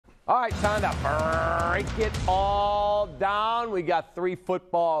All right, time to break it all down. We got 3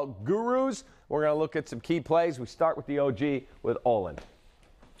 football gurus. We're going to look at some key plays. We start with the OG with Olin.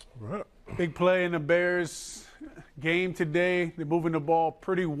 Big play in the Bears game today. They're moving the ball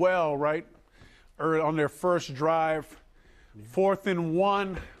pretty well, right? On their first drive. 4th and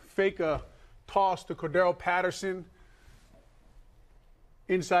 1, fake a toss to Cordero Patterson.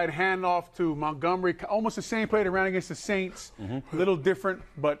 Inside handoff to Montgomery. Almost the same play they ran against the Saints. A little different,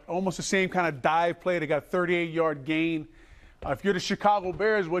 but almost the same kind of dive play. They got a 38-yard gain. If you're the Chicago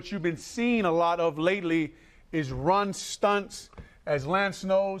Bears, what you've been seeing a lot of lately is run stunts. As Lance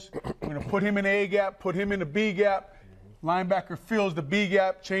knows, we're going to put him in the A gap, put him in the B gap. Linebacker fills the B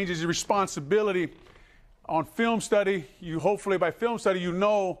gap, changes his responsibility. On film study, hopefully by film study, you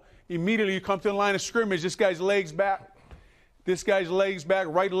know immediately you come to the line of scrimmage, this guy's legs back. This guy's legs back,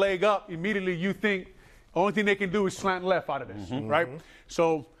 right leg up. Immediately you think the only thing they can do is slant left out of this, right?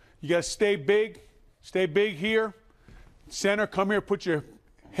 So you got to stay big here. Center, come here, put your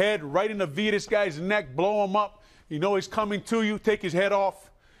head right in the V of this guy's neck, blow him up. You know he's coming to you, take his head off.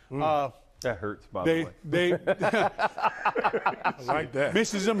 That hurts, by the way. I like that.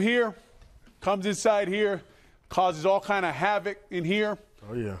 Misses him here, comes inside here, causes all kind of havoc in here.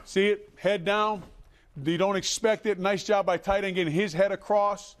 Oh, yeah. See it? Head down. You don't expect it. Nice job by tight end getting his head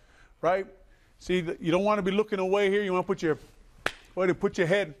across, right? See, you don't want to be looking away here. You want to put your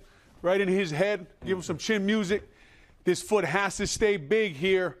head right in his head. Give him some chin music. This foot has to stay big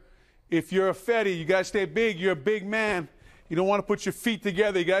here. If you're a Fetty, you got to stay big. You're a big man. You don't want to put your feet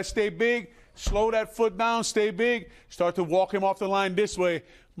together. You got to stay big. Slow that foot down. Stay big. Start to walk him off the line this way.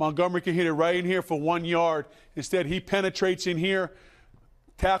 Montgomery can hit it right in here for 1 yard. Instead, he penetrates in here.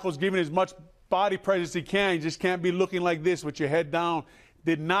 Tackle's giving as much body presence he can. You just can't be looking like this with your head down.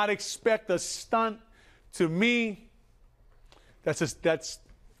 Did not expect a stunt. To me, that's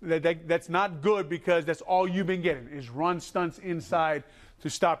not good because that's all you've been getting is run stunts inside to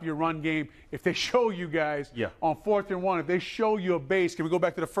stop your run game. If they show you guys on 4th and 1, if they show you a base, can we go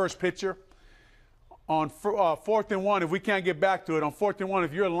back to the first picture? On 4th and 1, if we can't get back to it, on 4th and 1,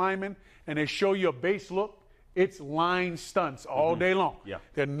 if you're a lineman and they show you a base look, it's line stunts all day long.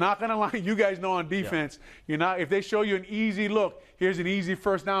 They're not going to line. You guys know on defense, you're not. If they show you an easy look, here's an easy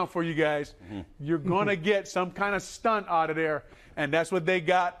first down for you guys. You're going to get some kind of stunt out of there, and that's what they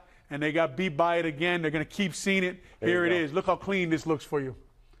got. And they got beat by it again. They're going to keep seeing it. Here it is. Look how clean this looks for you.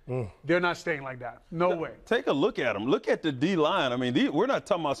 They're not staying like that. No way. Take a look at them. Look at the D-line. I mean, we're not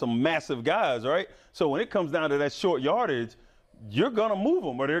talking about some massive guys, right? So when it comes down to that short yardage, you're going to move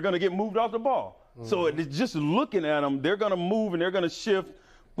them or they're going to get moved off the ball. So it's just looking at them, they're going to move and they're going to shift.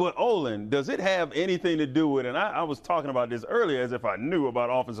 But, Olin, does it have anything to do with, and I was talking about this earlier as if I knew about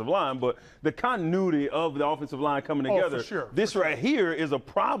offensive line, but the continuity of the offensive line coming together. For sure. This right here is a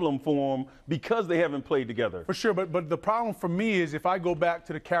problem for them because they haven't played together. For sure, but the problem for me is if I go back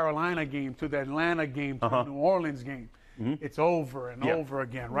to the Carolina game, to the Atlanta game, to the New Orleans game, it's over and over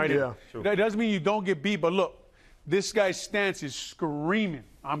again, right? That doesn't mean you don't get beat, but look, this guy's stance is screaming.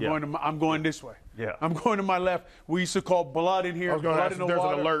 I'm going this way. I'm going to my left. We used to call blood in here. Blood in the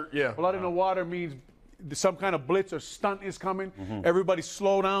water. An alert. Blood in the water means some kind of blitz or stunt is coming. Everybody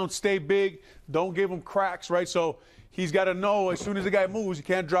slow down, stay big. Don't give him cracks, right? So he's got to know as soon as the guy moves, you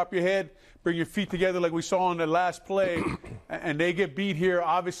can't drop your head, bring your feet together like we saw on the last play, and they get beat here.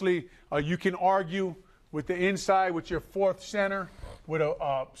 Obviously, you can argue with the inside with your 4th center, with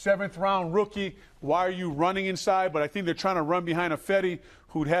a 7th-round rookie. Why are you running inside? But I think they're trying to run behind a Fetty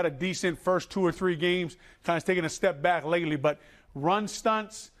who'd had a decent first 2 or 3 games, kind of taking a step back lately. But run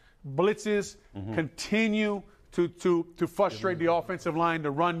stunts, blitzes continue to frustrate the offensive line,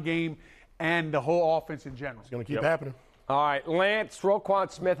 the run game, and the whole offense in general. It's going to keep happening. All right, Lance,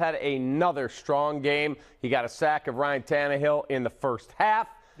 Roquan Smith had another strong game. He got a sack of Ryan Tannehill in the first half.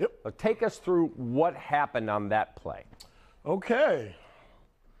 Take us through what happened on that play. Okay.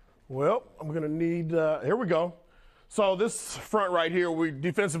 Well, I'm going to need here we go. So this front right here,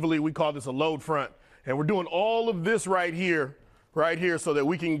 defensively we call this a load front. And we're doing all of this right here so that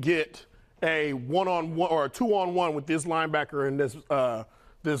we can get a one-on-one or a two-on-one with this linebacker and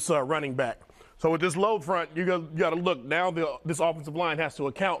this running back. So with this load front, you got to look. Now this offensive line has to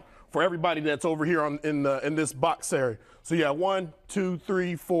account for everybody that's over here in this box area. So you have 1, 2,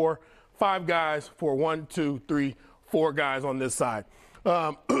 3, 4, 5 guys for 1, 2, 3, 4 guys on this side.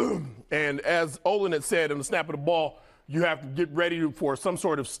 And as Olin had said, in the snap of the ball, you have to get ready for some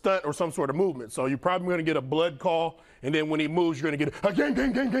sort of stunt or some sort of movement. So you're probably going to get a blood call, and then when he moves, you're going to get a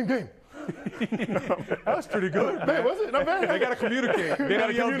game. That was pretty good, man. Was it? Not bad. They got to communicate. They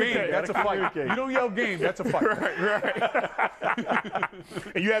don't yell game. That's a fight. You don't yell game. That's a fight. Right.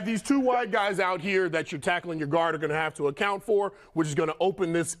 And you have these two wide guys out here that you're tackling your guard are going to have to account for, which is going to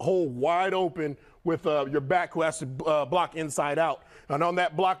open this hole wide open with your back who has to block inside out. And on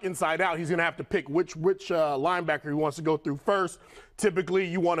that block inside out, he's going to have to pick which linebacker he wants to go through first. Typically,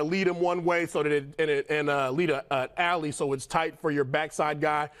 you want to lead him one way so that lead an alley so it's tight for your backside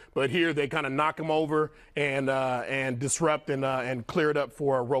guy. But here they kind of knock him over and disrupt and clear it up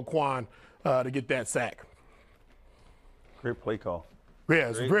for Roquan to get that sack. Great play call.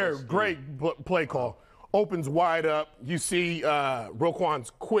 Yeah, it's great play call. Opens wide up. You see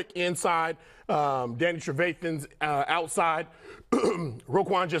Roquan's quick inside. Danny Trevathan's outside.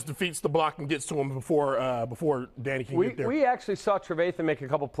 Roquan just defeats the block and gets to him before Danny can get there. We actually saw Trevathan make a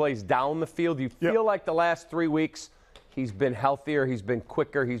couple plays down the field. You feel like the last 3 weeks he's been healthier, he's been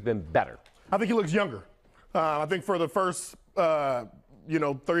quicker, he's been better. I think he looks younger. I think for the first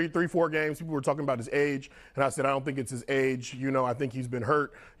 3-4 games, people were talking about his age, and I said I don't think it's his age. I think he's been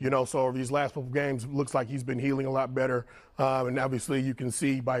hurt. So over these last couple games, it looks like he's been healing a lot better. And obviously, you can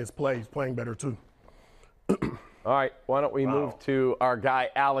see by his play, he's playing better too. All right, why don't we move to our guy,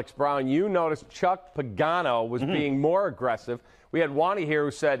 Alex Brown. You noticed Chuck Pagano was being more aggressive. We had Wani here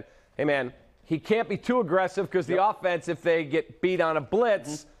who said, hey, man, he can't be too aggressive because the offense, if they get beat on a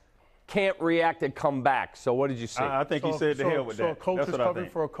blitz, can't react and come back. So what did you see? I think he said the hell with that. So a coach That's is what I covering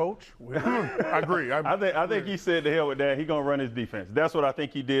think. for a coach? I agree. I think he said the hell with that. He's going to run his defense. That's what I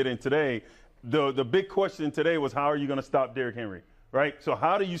think he did. And today, the big question today was how are you going to stop Derrick Henry, right? So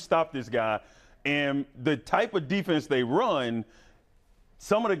how do you stop this guy? And the type of defense they run,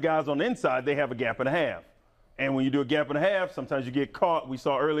 some of the guys on the inside, they have a gap and a half. And when you do a gap and a half, sometimes you get caught. We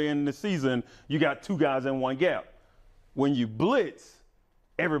saw early in the season, you got two guys in one gap. When you blitz,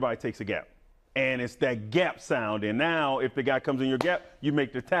 everybody takes a gap. And it's that gap sound. And now if the guy comes in your gap, you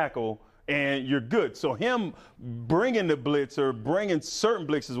make the tackle and you're good. So him bringing the blitz or bringing certain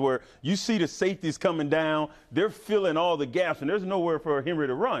blitzes where you see the safeties coming down, they're filling all the gaps, and there's nowhere for Henry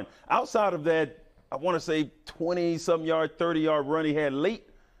to run. Outside of that, I want to say 20-something yard, 30-yard run he had late,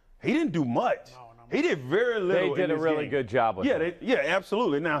 he didn't do much. He did very little. They did a really good job with him. Yeah,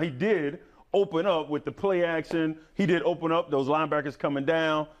 absolutely. Now, he did open up with the play action. He did open up those linebackers coming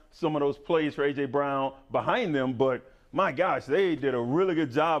down, some of those plays for A.J. Brown behind them, but my gosh, they did a really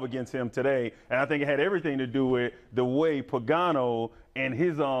good job against him today, and I think it had everything to do with the way Pagano and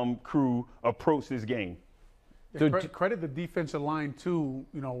his crew approached this game. Credit the defensive line too.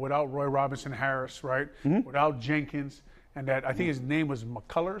 Without Roy Robinson Harris, right? Without Jenkins, and that I think his name was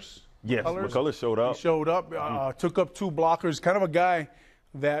McCullers. Yes, McCullers showed up. He showed up, took up two blockers. Kind of a guy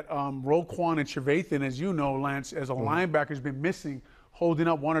that Roquan and Trevathan, as you know, Lance, as a linebacker, has been missing, holding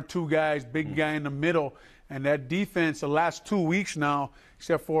up one or two guys, big guy in the middle. And that defense, the last 2 weeks now,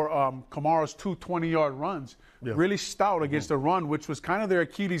 except for Kamara's 2 20-yard runs, really stout against the run, which was kind of their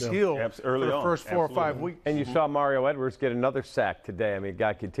Achilles heel for the first 4 or 5 weeks. And you saw Mario Edwards get another sack today. I mean,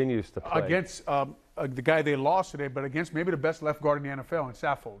 guy continues to play. Against the guy they lost today, but against maybe the best left guard in the NFL in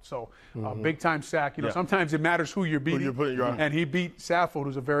Saffold. So big-time sack. Sometimes it matters who you're beating. And he beat Saffold,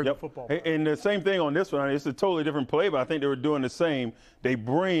 who's a very good football player. And the same thing on this one. It's a totally different play, but I think they were doing the same. They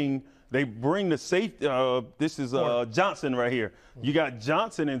bring the safety. This is Johnson right here. You got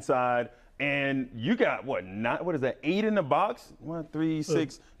Johnson inside, and you got what is that? 8 in the box? 1, 3,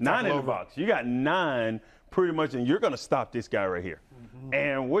 6, 9 in the box. You got 9 pretty much, and you're going to stop this guy right here.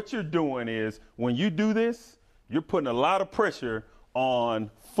 And what you're doing is when you do this, you're putting a lot of pressure on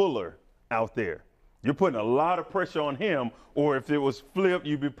Fuller out there. You're putting a lot of pressure on him, or if it was flipped,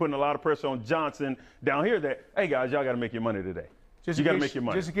 you'd be putting a lot of pressure on Johnson down here that, hey, guys, y'all got to make your money today. You got to make your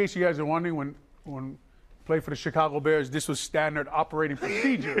money. Just in case you guys are wondering, when play for the Chicago Bears, this was standard operating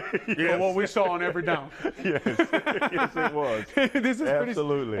procedure for what we saw on every down. Yes, it was. This is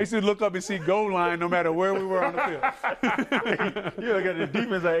absolutely. They should look up and see goal line no matter where we were on the field. You look at the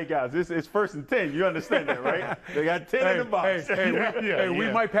defense, hey, guys, it's 1st and 10. You understand that, right? They got 10 in the box.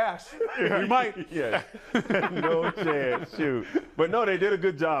 We might pass. We might. Yeah. No chance. Shoot. But no, they did a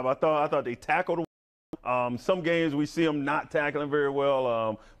good job. I thought they tackled. Some games we see them not tackling very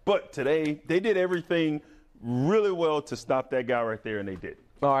well, but today they did everything really well to stop that guy right there, and they did.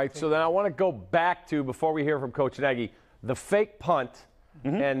 All right, so then I want to go back to, before we hear from Coach Nagy, the fake punt,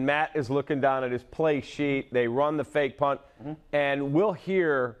 and Matt is looking down at his play sheet. They run the fake punt, and we'll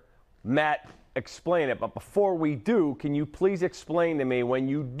hear Matt explain it. But before we do, can you please explain to me, when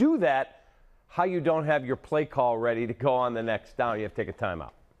you do that, how you don't have your play call ready to go on the next down? You have to take a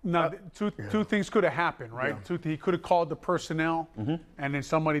timeout. No, two things could have happened, right? Yeah. He could have called the personnel, and then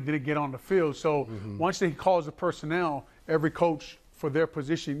somebody didn't get on the field. So once he calls the personnel, every coach for their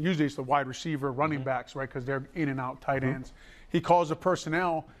position, usually it's the wide receiver, running backs, right? Because they're in and out, tight ends. He calls the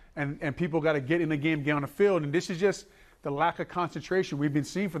personnel, and people got to get in the game, get on the field. And this is just the lack of concentration we've been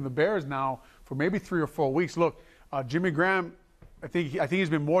seeing from the Bears now for maybe 3 or 4 weeks. Look, Jimmy Graham, I think he's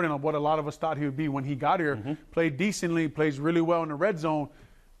been more than what a lot of us thought he would be when he got here. Played decently, plays really well in the red zone.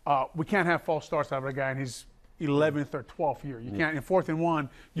 We can't have false starts out of a guy in his 11th or 12th year. You can't, in 4th and 1,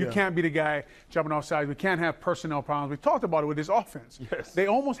 you can't be the guy jumping off sides. We can't have personnel problems. We talked about it with this offense. Yes. They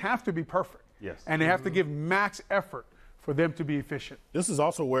almost have to be perfect. Yes. And they have to give max effort for them to be efficient. This is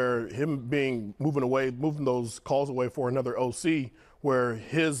also where him moving those calls away for another OC, where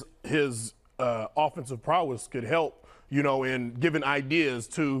his offensive prowess could help, in giving ideas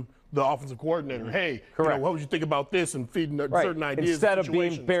to the offensive coordinator. Hey, what would you think about this, and feeding certain ideas. Instead of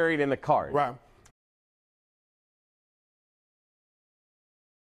being buried in the card. Right.